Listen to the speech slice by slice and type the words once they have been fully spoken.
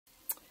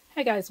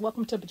Hey guys,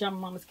 welcome to Pajama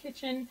Mama's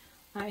Kitchen.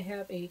 I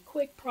have a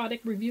quick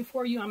product review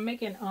for you. I'm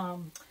making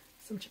some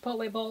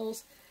Chipotle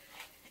bowls,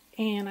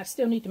 and I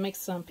still need to make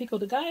some pico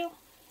de gallo.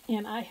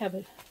 And I have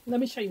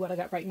let me show you what I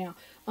got right now.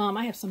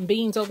 I have some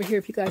beans over here,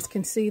 if you guys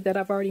can see that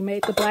I've already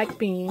made the black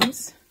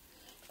beans.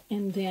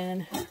 And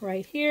then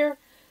right here,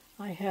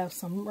 I have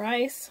some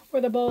rice for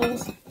the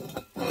bowls.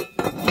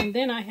 And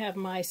then I have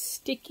my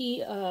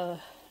sticky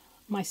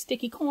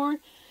corn.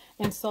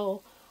 And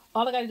so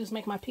all I gotta do is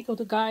make my pico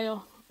de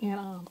gallo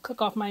and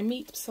cook off my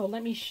meat. So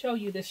let me show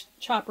you this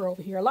chopper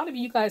over here. A lot of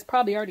you guys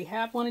probably already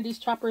have one of these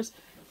choppers.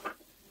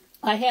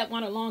 I had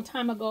one a long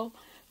time ago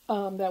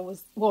that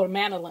was, well, a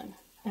mandolin,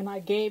 and I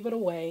gave it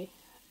away,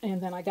 and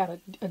then I got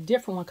a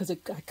different one because I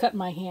cut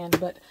my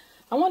hand. But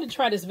I wanted to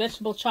try this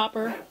vegetable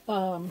chopper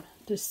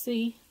to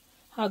see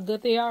how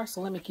good they are. So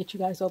let me get you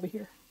guys over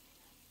here.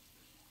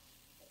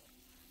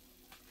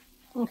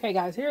 Okay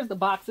guys, here's the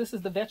box. This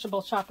is the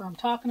vegetable chopper I'm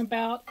talking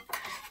about,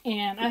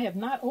 and I have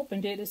not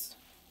opened it. It's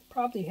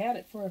probably had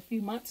it for a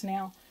few months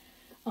now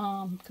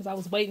because I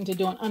was waiting to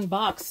do an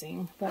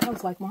unboxing, but I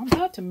was like, well, I'm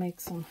about to make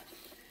some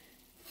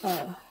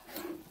let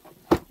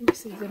me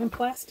see, is it in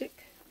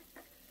plastic?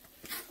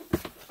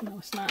 No,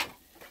 it's not.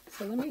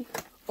 So let me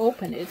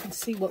open it and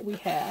see what we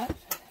have.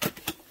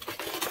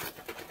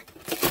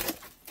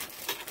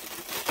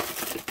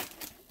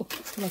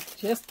 Look,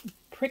 just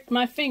pricked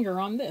my finger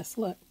on this.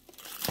 Look,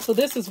 so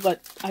this is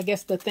what I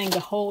guess the thing to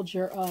hold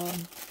your oh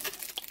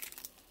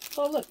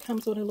look,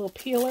 comes with a little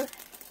peeler.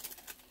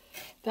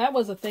 That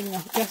was a thing,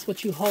 that's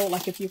what you hold,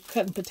 like if you're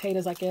cutting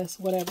potatoes, I guess,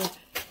 whatever.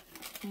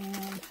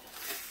 And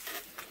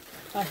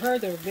I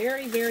heard they're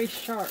very, very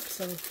sharp,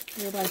 so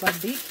everybody's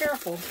like, be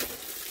careful.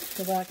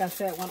 Because like I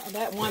said,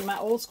 my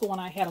old school one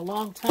I had a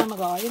long time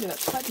ago, I ended up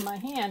cutting my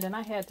hand, and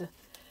I had to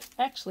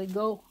actually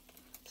go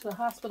to the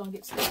hospital and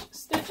get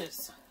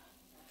stitches.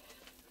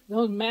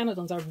 Those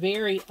mandolins are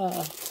very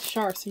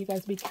sharp, so you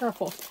guys be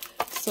careful.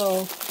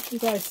 So you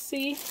guys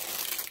see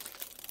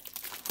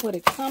what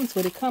it comes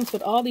with. It comes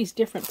with all these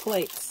different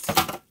plates.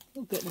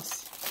 Oh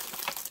goodness.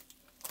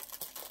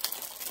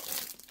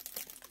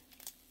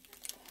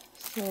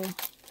 So,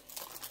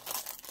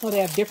 oh, they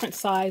have different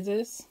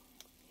sizes.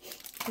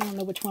 I don't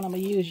know which one I'm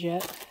going to use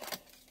yet.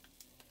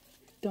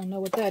 Don't know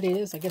what that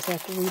is. I guess I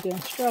have to read the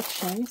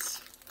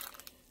instructions.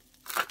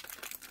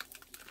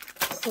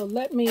 So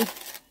let me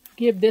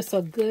give this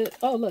a good,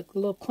 oh look, a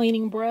little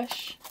cleaning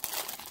brush.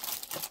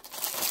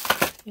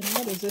 And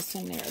what is this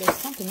in there? There's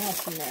something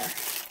else in there.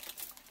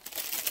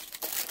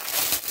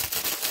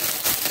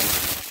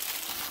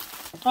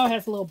 Oh, it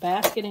has a little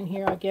basket in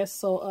here, I guess,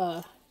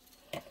 so,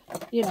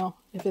 you know,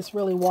 if it's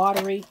really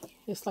watery,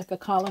 it's like a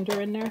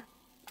colander in there.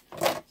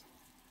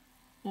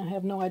 I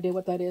have no idea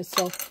what that is,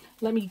 so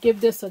let me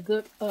give this a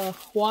good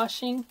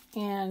washing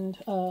and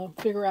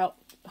figure out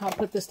how to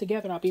put this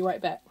together, and I'll be right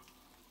back.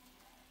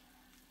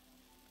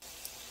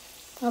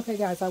 Okay,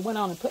 guys, I went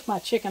on and put my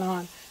chicken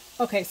on.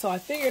 Okay, so I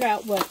figured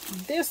out what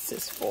this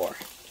is for.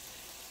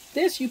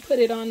 This, you put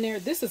it on there.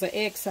 This is an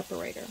egg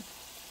separator.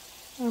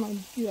 I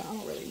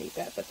don't really need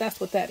that, but that's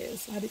what that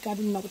is. I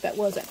didn't know what that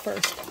was at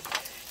first.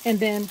 And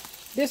then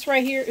this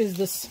right here is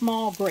the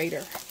small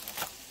grater.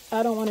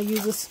 I don't want to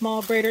use a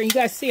small grater. You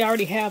guys see I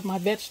already have my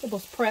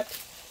vegetables prepped.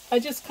 I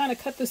just kind of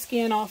cut the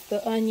skin off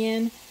the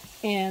onion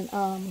and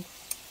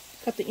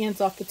cut the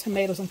ends off the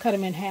tomatoes and cut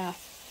them in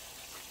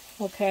half.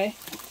 Okay.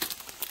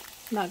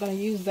 I'm not going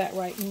to use that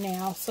right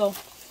now. So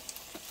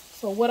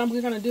what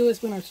we're going to do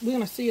is we're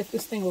going to see if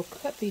this thing will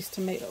cut these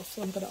tomatoes.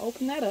 So I'm going to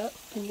open that up.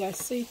 Can you guys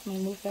see? Let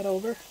me move that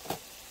over.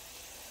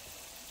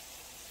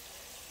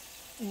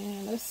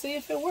 And let's see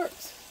if it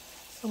works.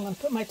 So I'm going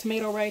to put my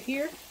tomato right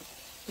here.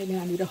 Maybe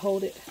I need to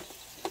hold it.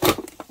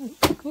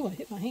 Ooh, I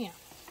hit my hand.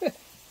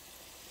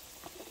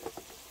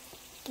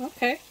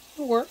 Okay,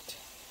 it worked.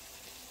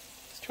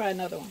 Let's try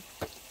another one.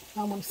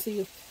 I want to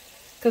see if,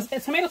 because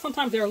tomatoes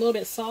sometimes they're a little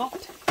bit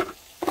soft.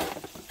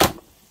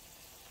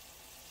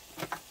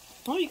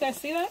 Oh, you guys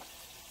see that?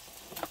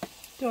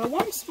 Do I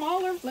want them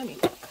smaller? Let me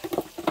look.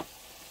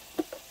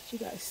 What you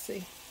guys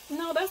see?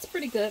 No, that's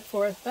pretty good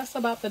for it. That's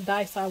about the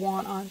dice I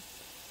want on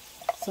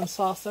some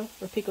salsa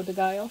for pico de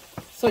gallo.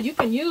 So you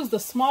can use the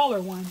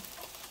smaller one,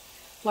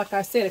 like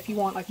I said, if you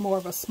want like more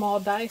of a small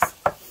dice.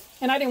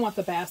 And I didn't want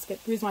the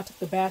basket. The reason why I took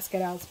the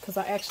basket out is because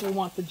I actually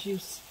want the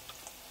juice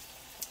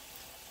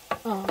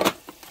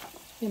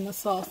in the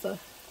salsa.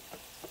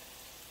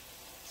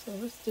 So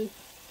let's do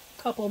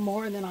couple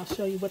more, and then I'll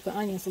show you what the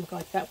onions look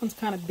like. That one's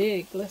kind of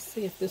big. Let's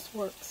see if this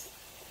works.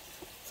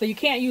 So you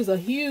can't use a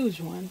huge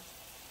one.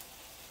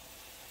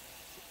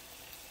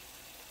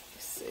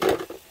 Let's see.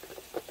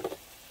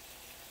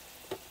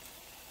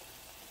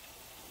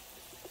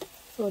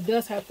 So it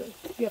does have to,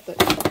 you have to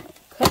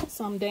cut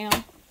some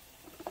down.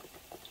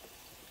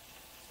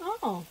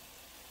 Oh,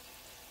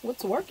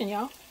 what's working,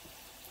 y'all?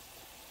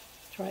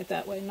 Try it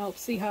that way. Nope,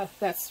 see how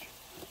that's,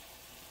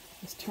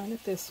 let's turn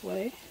it this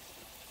way.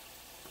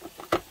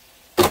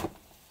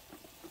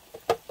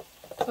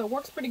 So it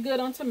works pretty good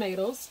on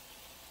tomatoes.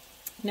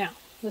 Now,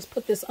 let's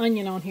put this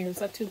onion on here. Is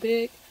that too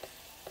big?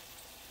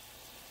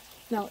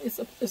 No, it's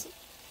a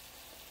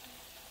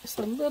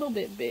little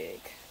bit big.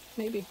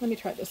 Maybe, let me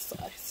try this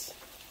size.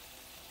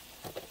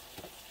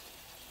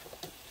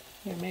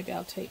 Here, maybe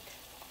I'll take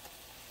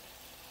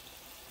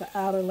the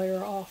outer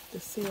layer off to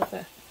see if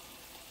that...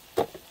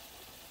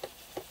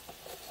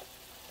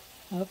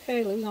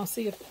 Okay, we're gonna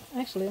see if...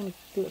 Actually, let me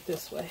do it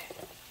this way.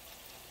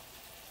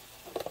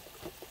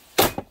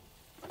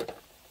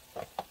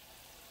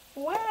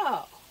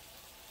 Wow!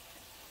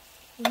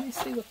 Let me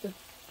see what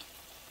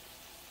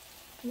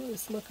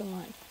it's looking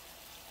like.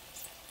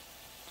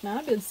 Now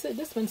I've been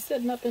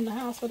sitting up in the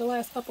house for the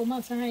last couple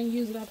months and I ain't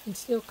used it up and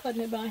still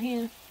cutting it by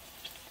hand.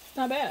 It's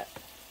not bad.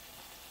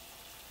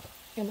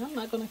 And I'm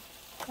gonna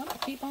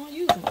keep on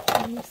using it.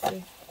 Let me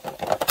see.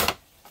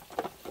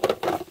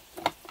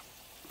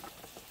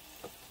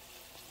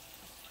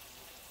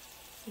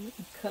 So let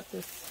me cut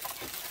this.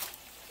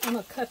 I'm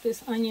gonna cut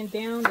this onion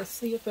down to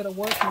see if it'll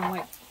work on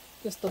like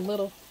just a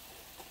little.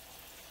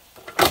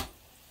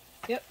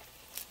 Yep.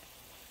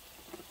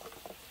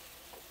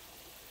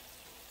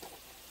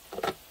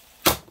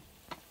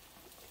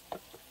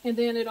 And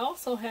then it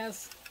also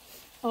has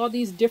all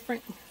these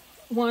different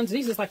ones.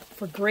 These is like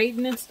for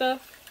grating and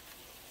stuff.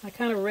 I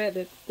kind of read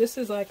that this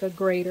is like a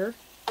grater.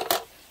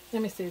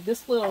 Let me see.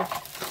 This little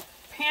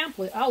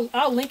pamphlet,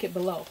 I'll link it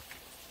below.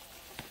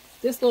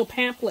 This little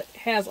pamphlet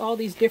has all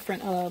these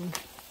different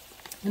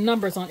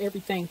numbers on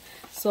everything.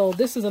 So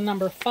this is a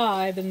number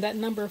 5, and that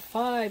number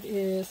 5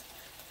 is,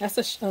 that's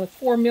a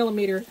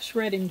 4mm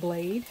shredding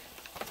blade.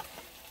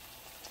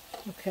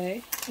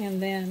 Okay,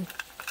 and then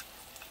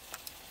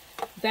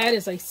that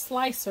is a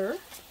slicer.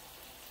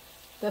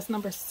 That's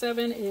number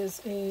 7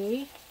 is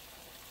a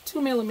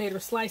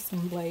 2mm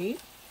slicing blade.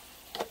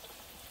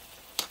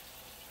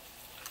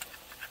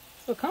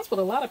 So it comes with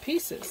a lot of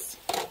pieces.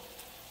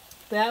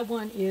 That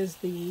one is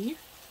the,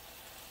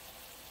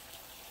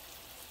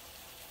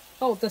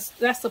 oh,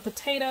 that's the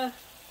potato.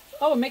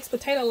 Oh, it makes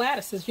potato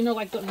lattices. You know,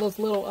 like those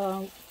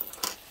little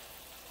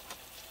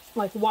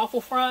like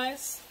waffle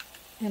fries.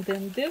 And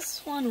then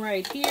this one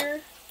right here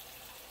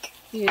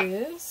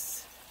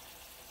is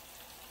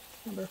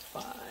number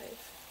 5.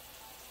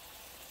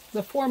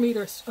 The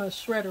 4mm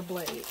shredder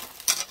blade.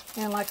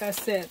 And like I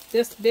said,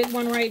 this big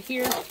one right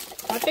here,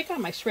 I think I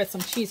might shred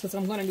some cheese because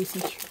I'm going to need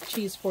some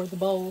cheese for the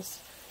bowls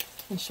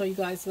and show you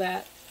guys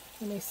that.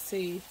 Let me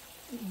see.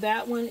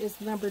 That one is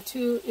number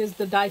 2 is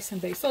the Dyson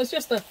base. So it's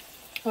just a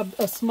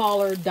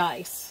smaller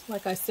dice,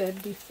 like I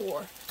said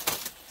before.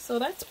 So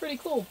that's pretty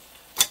cool.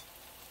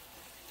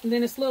 And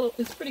then it's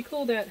pretty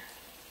cool that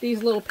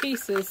these little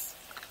pieces,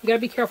 you got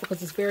to be careful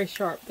because it's very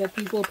sharp, that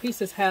these little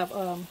pieces have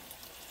a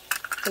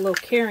little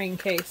carrying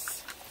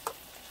case.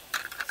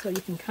 So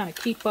you can kind of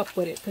keep up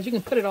with it, because you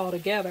can put it all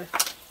together.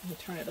 Let me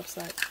turn it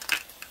upside,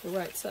 the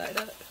right side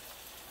up.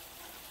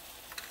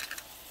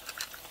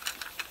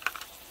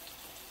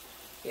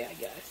 Yeah,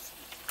 guys.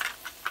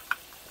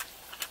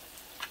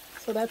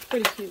 So that's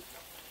pretty cute.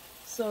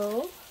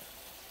 So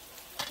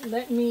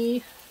let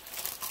me,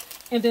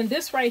 and then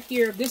this right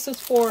here, this is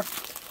for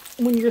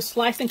when you're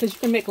slicing, because you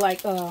can make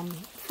like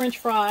French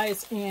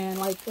fries and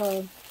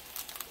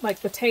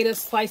like potatoes,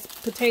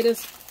 sliced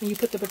potatoes, and you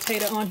put the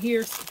potato on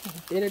here. I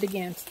did it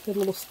again. The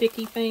little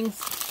sticky things.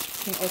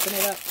 You can open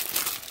it up.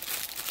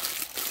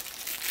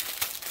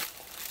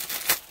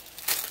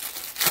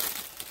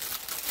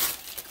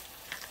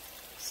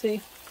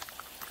 See?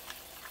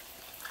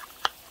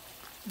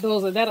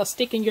 That'll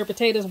stick in your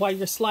potatoes while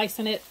you're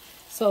slicing it,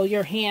 so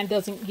your hand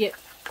doesn't get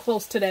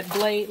close to that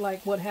blade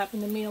like what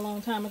happened to me a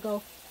long time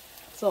ago.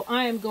 So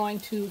I am going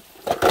to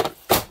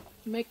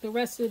make the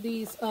rest of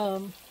these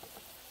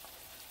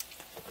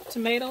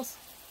tomatoes.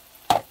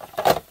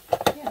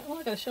 Yeah, oh,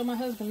 I gotta show my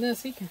husband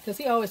this. He can, because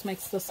he always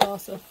makes the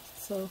salsa.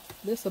 So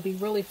this will be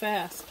really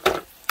fast.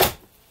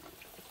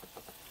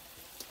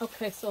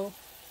 Okay, so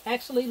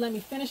actually, let me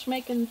finish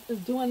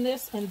doing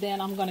this, and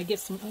then I'm gonna get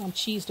some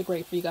cheese to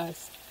grate for you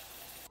guys.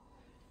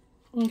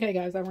 Okay,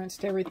 guys, I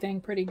rinsed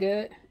everything pretty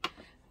good,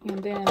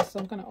 and then so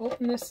I'm gonna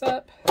open this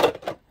up.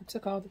 I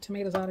took all the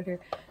tomatoes out of there.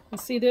 And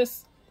see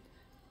this?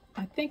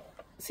 I think.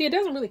 See, it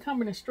doesn't really come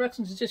with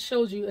instructions. It just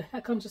shows you.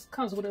 It just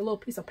comes with a little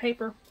piece of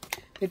paper.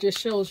 It just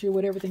shows you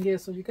what everything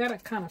is. So you gotta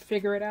kind of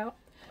figure it out.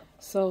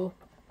 So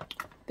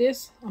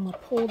this, I'm gonna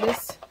pull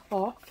this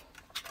off.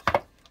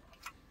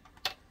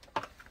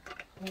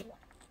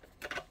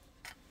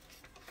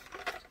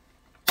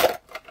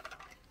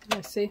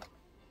 Let's see.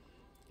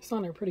 It's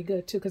on there pretty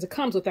good too, because it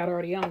comes with that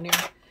already on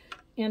there.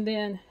 And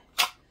then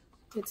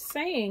it's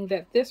saying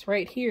that this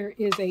right here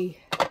is a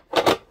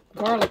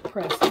garlic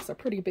press. It's a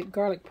pretty big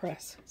garlic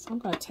press. So I'm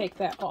going to take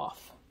that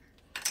off.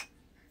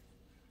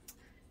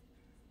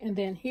 And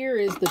then here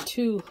is the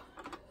 2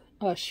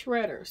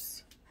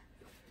 shredders.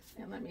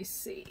 And let me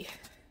see.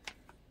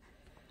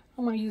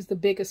 I'm going to use the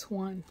biggest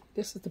one.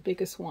 This is the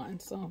biggest one.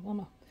 So I'm going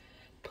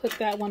to put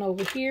that one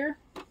over here.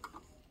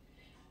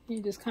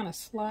 You just kind of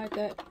slide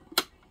that.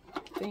 I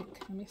think.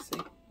 Let me see.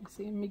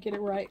 Let me get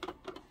it right.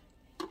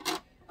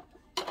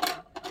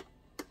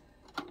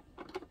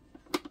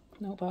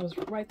 Nope, I was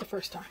right the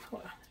first time.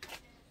 Hold on.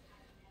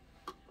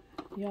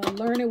 Y'all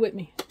learn it with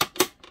me.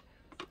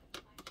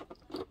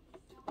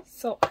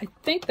 So I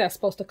think that's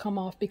supposed to come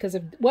off, because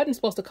if it wasn't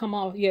supposed to come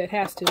off, yeah, it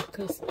has to,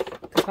 because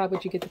how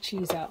would you get the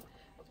cheese out?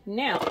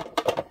 Now,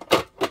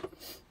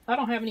 I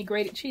don't have any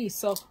grated cheese,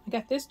 so I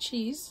got this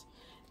cheese,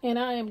 and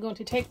I am going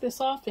to take this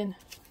off and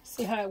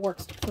see how it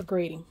works for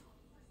grating.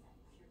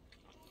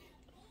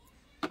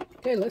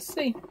 Okay, let's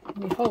see. Let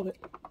me hold it.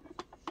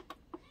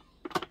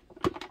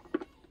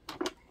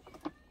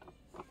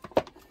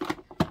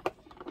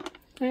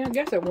 Yeah, I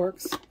guess it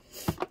works.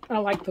 I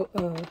like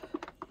the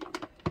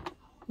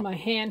my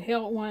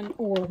handheld one,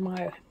 or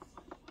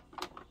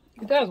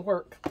it does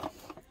work,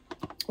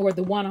 or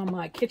the one on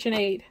my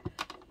KitchenAid.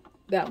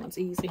 That one's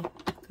easy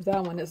because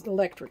that one is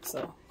electric.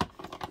 So,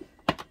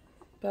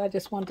 but I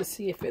just wanted to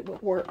see if it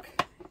would work.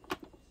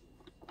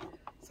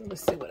 So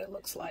let's see what it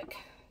looks like.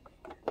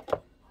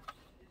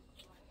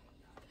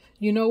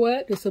 You know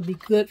what? This will be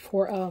good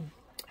for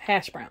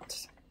hash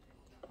browns.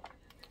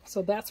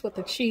 So that's what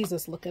the cheese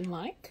is looking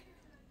like.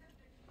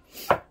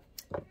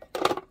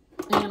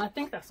 And I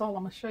think that's all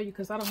I'm going to show you,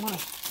 because I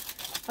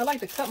like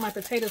to cut my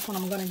potatoes when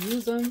I'm going to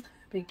use them,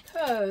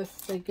 because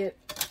they get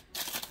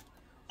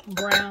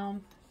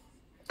brown.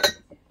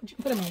 You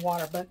can put them in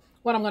water, but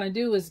what I'm going to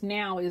do is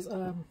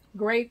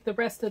grate the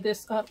rest of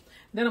this up.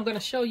 Then I'm going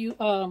to show you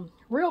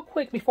real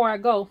quick before I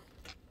go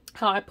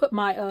how I put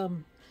my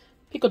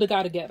pico de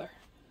gallo together.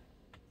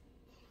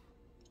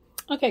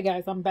 Okay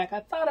guys, I'm back. I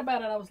thought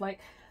about it. I was like,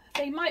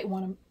 they might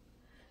want to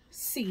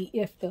see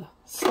if the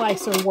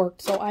slicer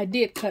worked. So I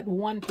did cut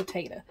one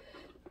potato.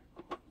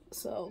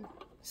 So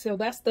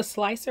that's the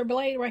slicer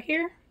blade right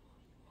here.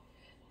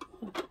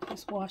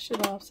 Just wash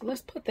it off. So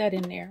let's put that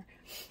in there.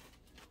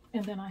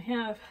 And then I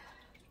have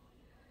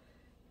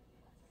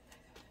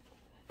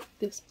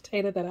this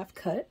potato that I've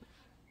cut.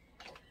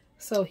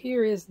 So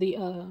here is the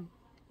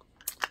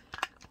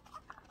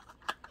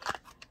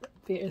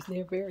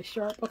they're very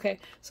sharp. Okay,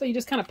 so you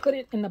just kind of put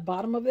it in the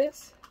bottom of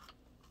this.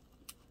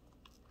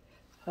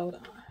 Hold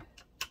on.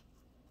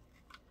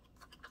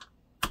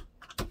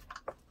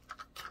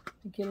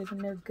 Get it in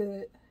there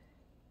good.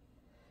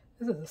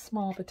 This is a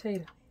small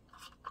potato.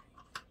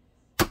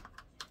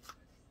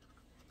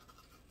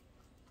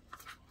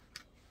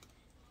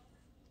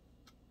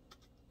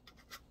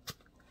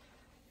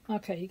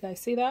 Okay, you guys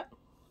see that?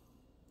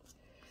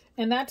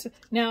 And that's,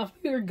 now if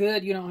you're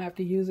good, you don't have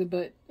to use it,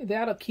 but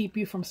that'll keep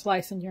you from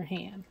slicing your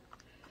hand.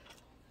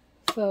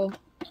 So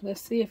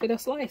let's see if it'll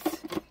slice.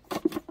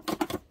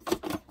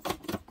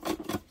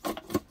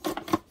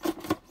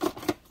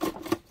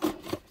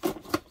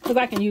 Because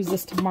I can use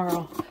this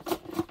tomorrow.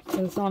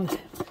 Because on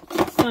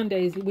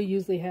Sundays we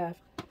usually have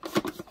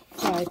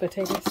fried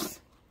potatoes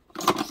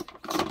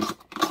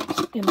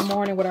in the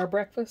morning with our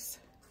breakfast.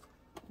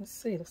 Let's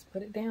see, let's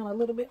put it down a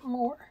little bit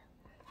more.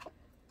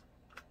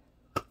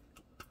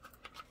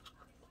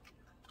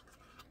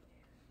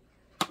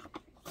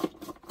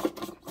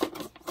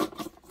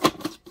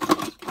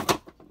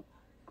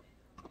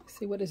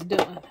 See what it's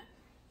doing.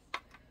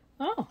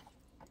 Oh,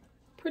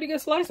 pretty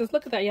good slices.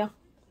 Look at that, y'all.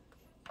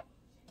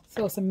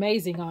 So it's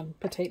amazing on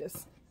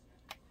potatoes.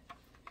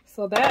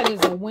 So that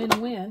is a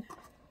win-win.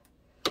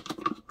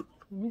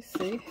 Let me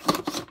see.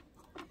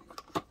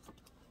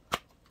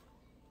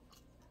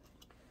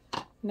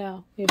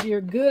 Now, if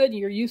you're good,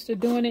 you're used to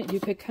doing it,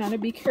 you could kind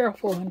of be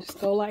careful and just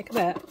go like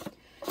that.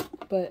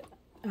 But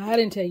I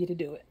didn't tell you to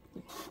do it.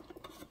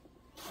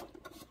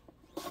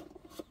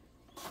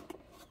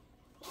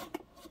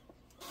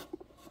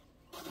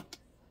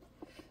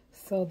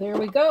 So there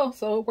we go.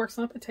 So it works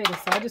on potatoes.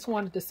 So I just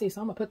wanted to see. So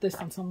I'm going to put this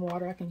in some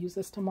water. I can use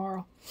this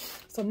tomorrow.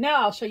 So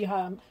now I'll show you how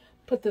I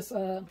put this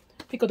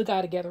pico de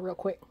gallo together real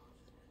quick.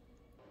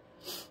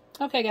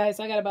 Okay, guys.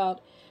 I got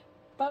about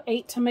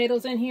 8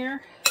 tomatoes in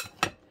here.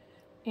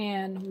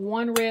 And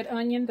 1 red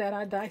onion that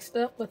I diced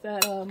up with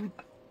that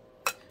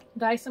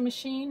dicing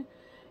machine.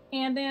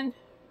 And then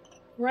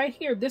right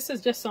here, this is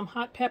just some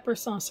hot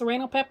peppers, some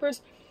serrano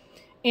peppers.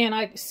 And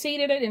I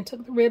seeded it and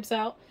took the ribs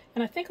out.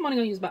 And I think I'm only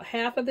going to use about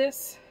half of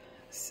this.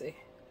 Let's see,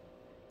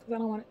 because I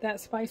don't want it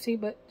that spicy,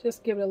 but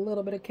just give it a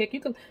little bit of kick.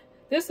 You can,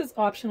 this is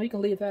optional. You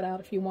can leave that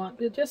out if you want,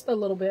 but just a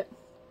little bit.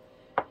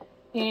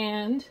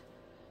 And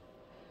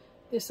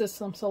this is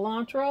some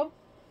cilantro.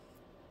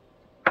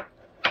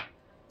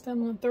 I'm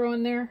going to throw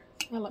in there.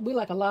 We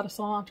like a lot of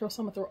cilantro,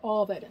 so I'm going to throw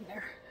all that in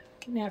there.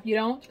 Now, if you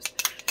don't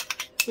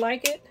just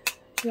like it,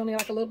 if you only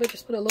like a little bit,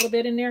 just put a little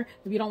bit in there.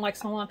 If you don't like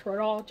cilantro at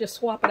all, just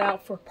swap it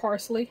out for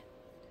parsley.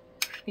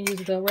 You can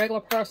use the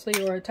regular parsley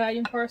or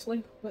Italian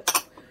parsley,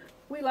 but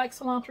we like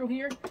cilantro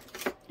here.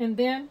 And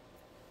then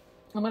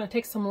I'm going to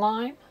take some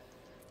lime.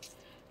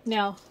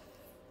 Now,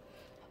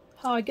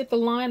 how I get the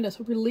lime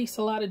to release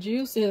a lot of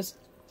juice is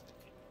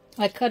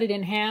I cut it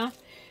in half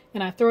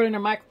and I throw it in the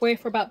microwave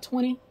for about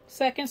 20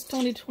 seconds,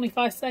 20 to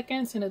 25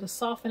 seconds, and it'll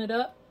soften it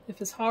up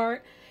if it's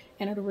hard,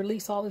 and it'll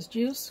release all this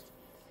juice.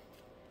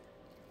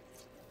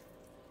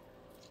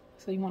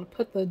 So you want to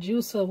put the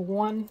juice of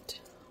 1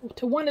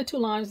 to 2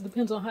 limes,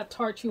 depends on how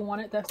tart you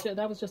want it.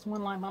 That was just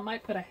 1 lime. I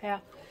might put a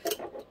half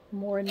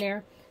more in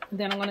there. And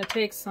then I'm going to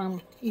take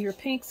some either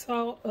pink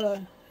salt,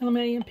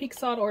 Himalayan pink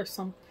salt, or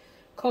some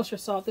kosher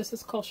salt. This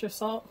is kosher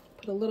salt.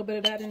 Put a little bit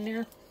of that in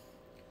there.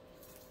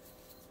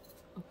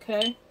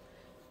 Okay.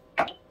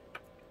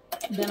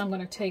 Then I'm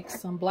going to take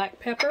some black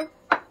pepper.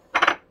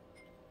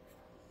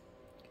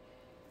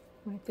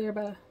 Right there,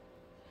 about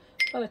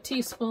a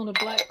teaspoon of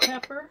black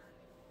pepper.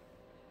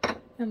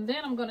 And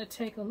then I'm going to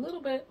take a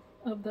little bit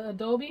of the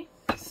adobe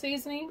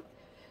seasoning.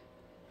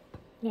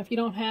 Now, if you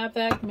don't have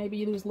that, maybe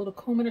you use a little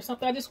cumin or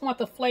something. I just want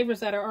the flavors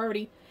that are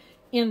already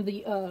in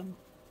the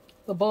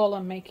bowl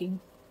I'm making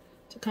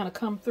to kind of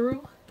come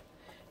through.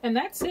 And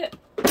that's it.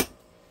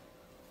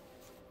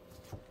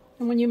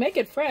 And when you make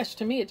it fresh,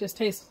 to me, it just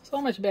tastes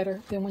so much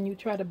better than when you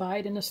try to buy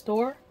it in the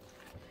store,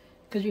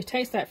 because you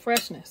taste that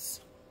freshness.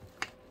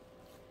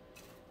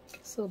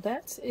 So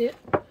that's it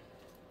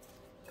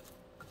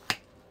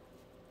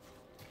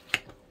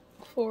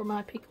for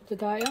my pico de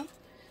gallo.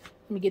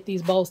 Let me get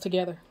these bowls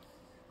together.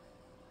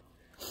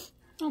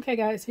 Okay,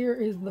 guys, here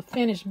is the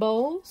finished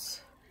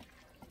bowls.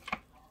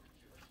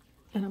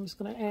 And I'm just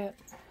going to add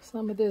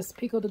some of this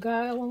pico de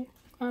gallo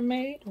I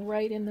made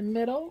right in the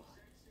middle.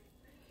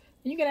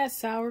 You can add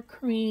sour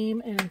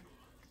cream and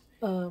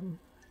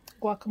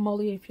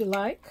guacamole if you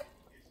like.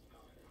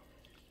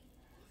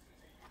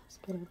 Let's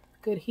put a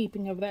good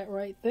heaping of that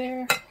right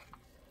there.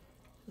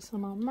 Put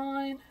some on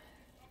mine.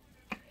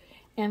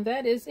 And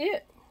that is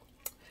it.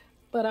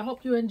 But I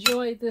hope you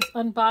enjoyed this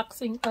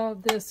unboxing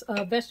of this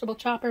vegetable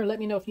chopper. Let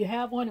me know if you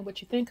have one and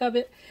what you think of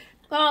it.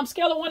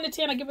 Scale of 1 to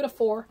 10, I give it a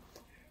 4.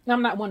 No,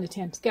 I'm not 1 to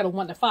 10. Scale of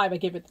 1 to 5, I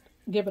give it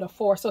a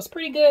 4. So it's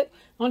pretty good.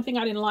 The only thing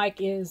I didn't like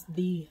is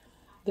the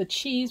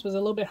cheese was a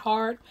little bit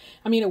hard.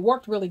 I mean, it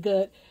worked really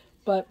good,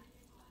 but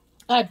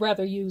I'd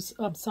rather use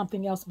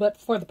something else. But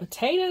for the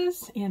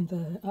potatoes and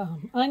the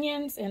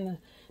onions and the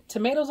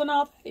tomatoes and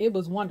all, it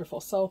was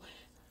wonderful. So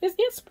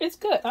it's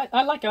good.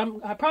 I like it.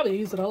 I probably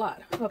use it a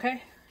lot.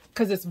 Okay,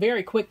 because it's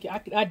very quick.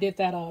 I did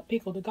that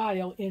pico de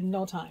gallo in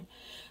no time.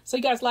 So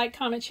you guys like,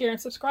 comment, share,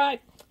 and subscribe.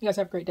 You guys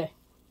have a great day.